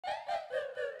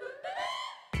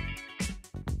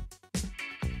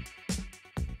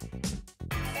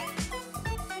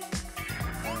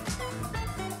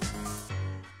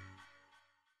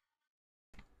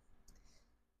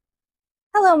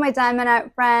Hello, my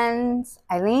Diamond friends.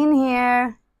 Ilene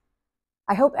here.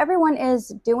 I hope everyone is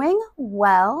doing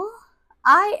well.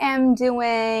 I'm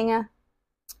doing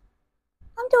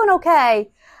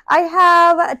okay. I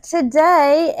have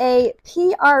today a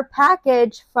PR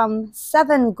package from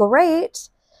 7 Great.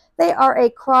 They are a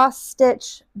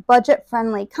cross-stitch,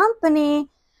 budget-friendly company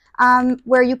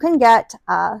where you can get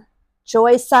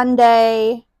Joy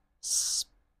Sunday,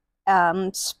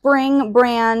 spring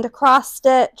brand cross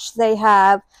stitch. They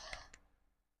have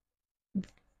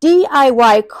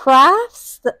DIY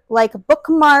crafts like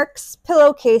bookmarks,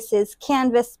 pillowcases,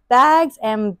 canvas bags,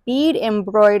 and bead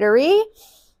embroidery.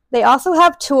 They also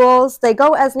have tools. They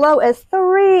go as low as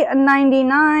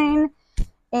 $3.99,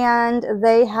 and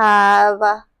they have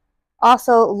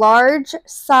also large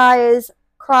size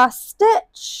cross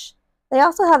stitch. They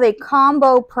also have a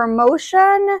combo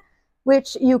promotion,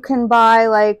 which you can buy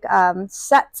like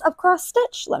sets of cross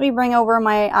stitch. Let me bring over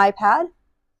my iPad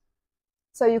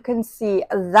so you can see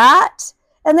that.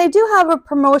 And they do have a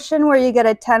promotion where you get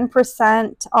a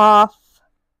 10% off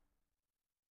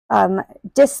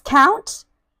discount.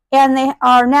 And they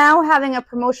are now having a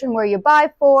promotion where you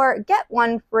buy 4, get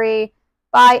 1 free,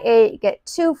 buy 8, get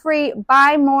 2 free,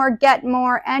 buy more, get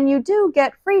more, and you do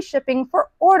get free shipping for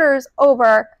orders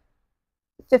over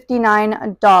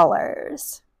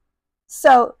 $59.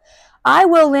 So I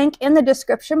will link in the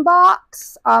description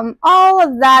box all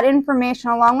of that information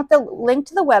along with the link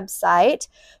to the website.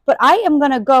 But I am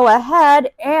going to go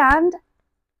ahead and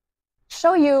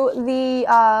show you the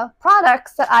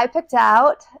products that I picked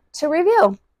out to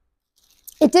review.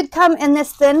 It did come in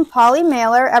this thin poly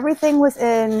mailer. Everything was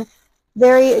in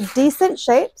very decent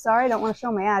shape. Sorry, I don't want to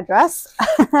show my address.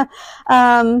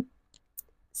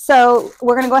 So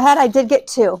we're going to go ahead. I did get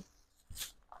 2.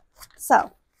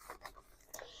 So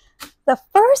the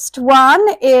first one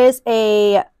is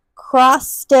a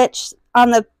cross stitch.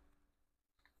 On the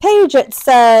page it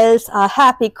says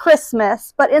Happy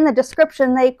Christmas, but in the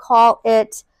description they call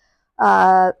it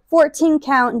 14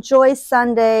 count Joy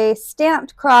Sunday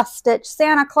stamped cross stitch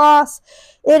Santa Claus.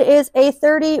 It is a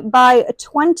 30 by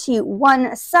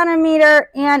 21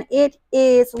 centimeter, and it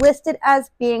is listed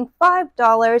as being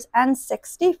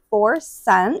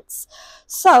 $5.64.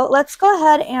 So let's go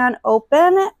ahead and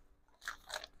open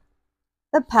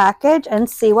the package and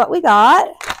see what we got.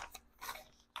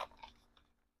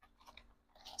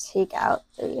 Take out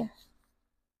the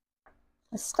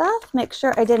stuff, make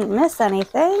sure I didn't miss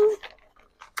anything.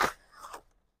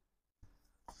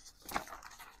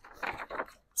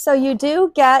 So you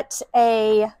do get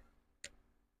a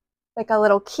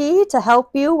little key to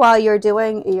help you while you're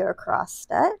doing your cross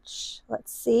stitch.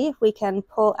 Let's see if we can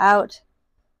pull out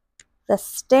the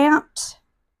stamped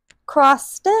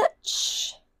cross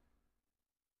stitch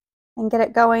and get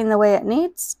it going the way it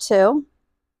needs to.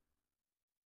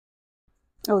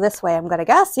 Oh, this way I'm going to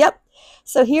guess. Yep.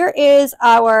 So here is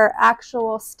our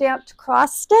actual stamped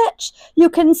cross stitch. You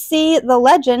can see the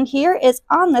legend here is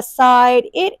on the side.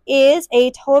 It is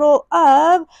a total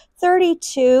of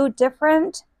 32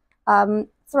 different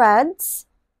threads,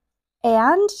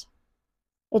 and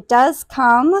it does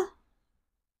come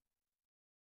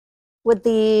with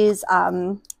these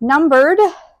numbered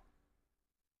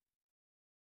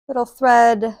little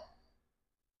thread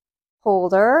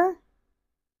holder.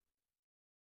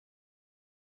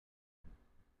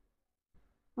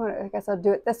 I guess I'll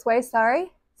do it this way,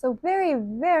 sorry. So very,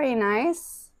 very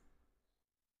nice.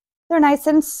 They're nice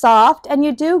and soft, and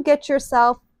you do get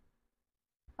yourself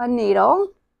a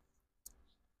needle.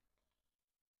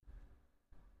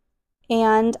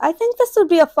 And I think this would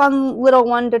be a fun little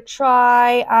one to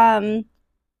try.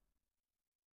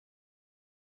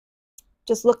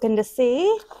 Just looking to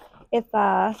see if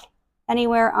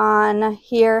anywhere on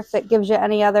here if it gives you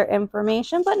any other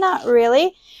information, but not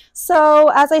really. So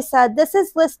as I said, this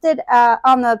is listed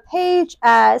on the page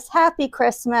as Happy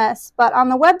Christmas, but on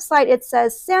the website it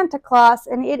says Santa Claus,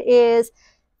 and it is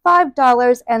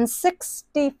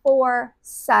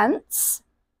 $5.64.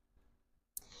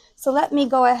 So let me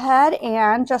go ahead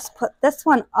and just put this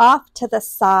one off to the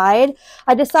side.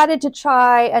 I decided to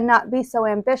try and not be so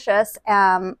ambitious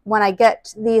when I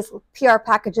get these PR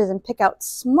packages and pick out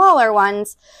smaller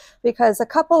ones, because a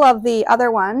couple of the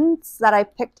other ones that I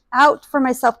picked out for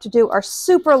myself to do are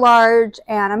super large,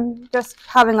 and I'm just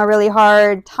having a really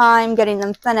hard time getting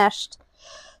them finished.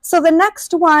 So the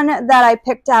next one that I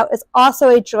picked out is also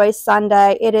a Joy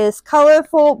Sunday. It is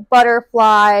Colorful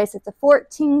Butterflies. It's a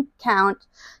 14 count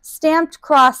stamped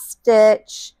cross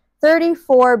stitch,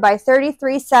 34 by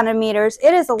 33 centimeters.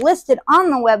 It is listed on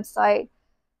the website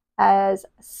as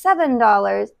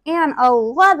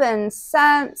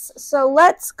 $7.11. So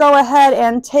let's go ahead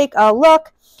and take a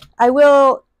look. I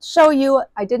will show you,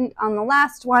 I didn't on the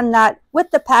last one, that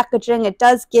with the packaging it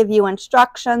does give you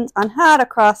instructions on how to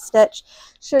cross stitch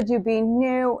should you be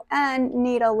new and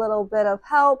need a little bit of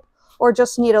help or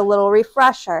just need a little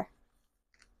refresher,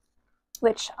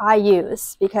 which I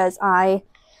use because I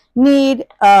need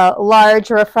a large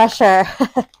refresher.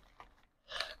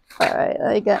 All right,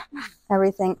 let me get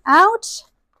everything out.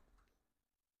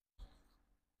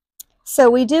 So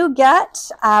we do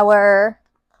get our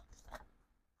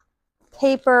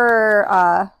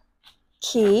paper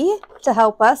key to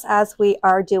help us as we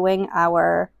are doing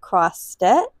our cross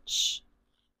stitch.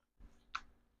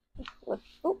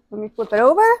 Oh, let me flip it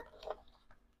over.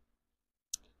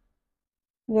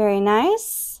 Very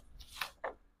nice.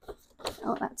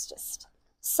 Oh, that's just...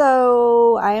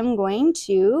 So I am going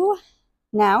to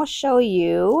now show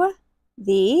you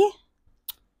the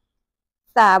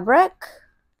fabric.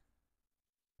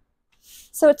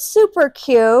 So it's super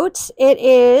cute. It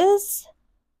is,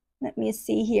 let me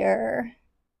see here,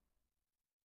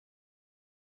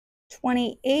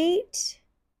 28,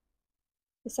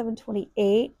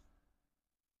 728.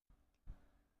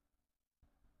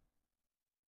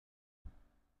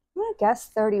 I'm gonna guess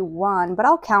 31, but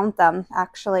I'll count them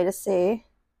actually to see.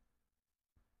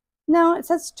 No, it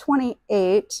says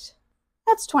 28.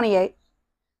 That's 28.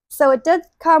 So it did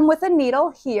come with a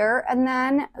needle here, and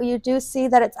then you do see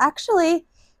that it's actually,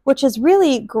 which is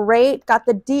really great, got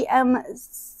the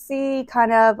DMC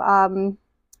kind of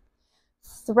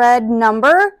thread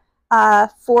number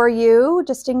for you,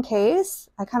 just in case.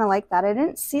 I kind of like that. I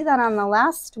didn't see that on the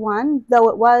last one, though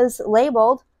it was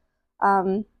labeled.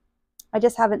 I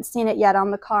just haven't seen it yet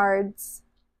on the cards.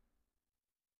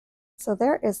 So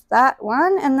there is that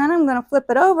one, and then I'm going to flip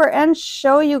it over and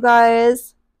show you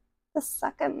guys the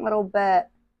second little bit.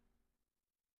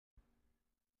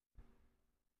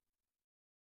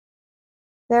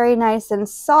 Very nice and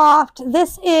soft.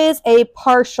 This is a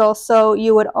partial, so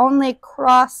you would only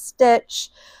cross stitch,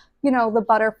 you know, the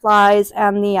butterflies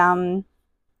and the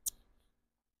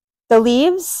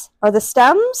leaves or the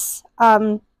stems.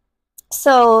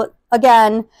 So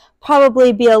again,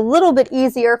 probably be a little bit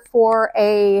easier for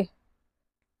a,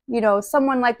 you know,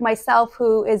 someone like myself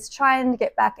who is trying to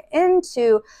get back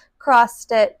into cross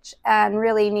stitch and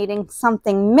really needing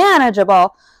something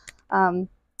manageable.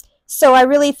 So I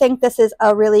really think this is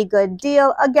a really good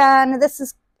deal. Again, this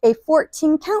is a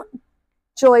 14 count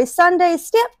Joy Sunday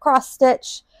stamp cross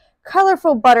stitch,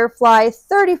 colorful butterfly,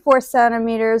 34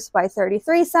 centimeters by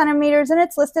 33 centimeters, and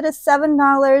it's listed as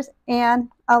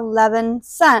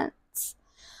 $7.11.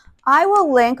 I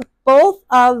will link both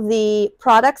of the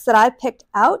products that I picked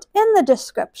out in the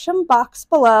description box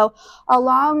below,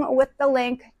 along with the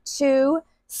link to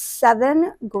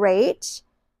 7 Great.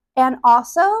 And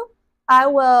also, I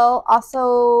will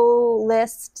also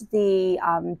list the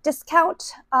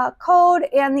discount code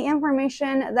and the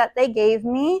information that they gave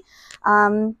me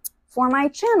for my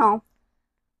channel.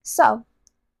 So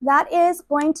that is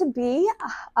going to be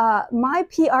my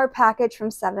PR package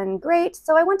from 7 Great.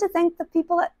 So I want to thank the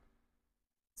people at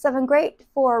 7 Great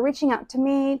for reaching out to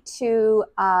me to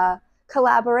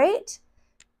collaborate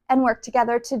and work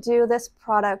together to do this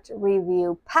product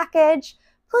review package.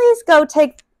 Please go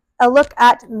take a look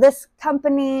at this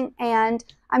company, and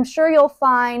I'm sure you'll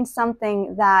find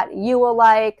something that you will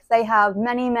like. They have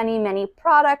many, many, many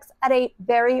products at a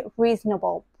very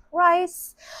reasonable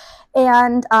price.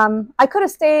 And I could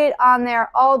have stayed on there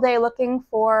all day looking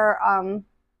for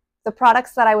the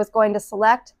products that I was going to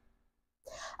select.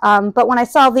 But when I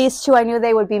saw these two, I knew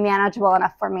they would be manageable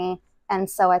enough for me. And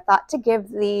so I thought to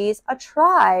give these a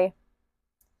try.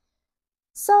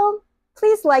 So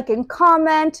please like and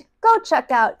comment. Go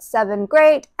check out 7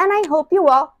 Great. And I hope you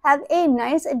all have a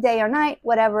nice day or night,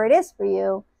 whatever it is for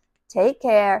you. Take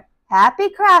care. Happy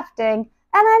crafting.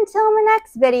 And until my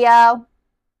next video,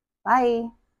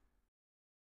 bye.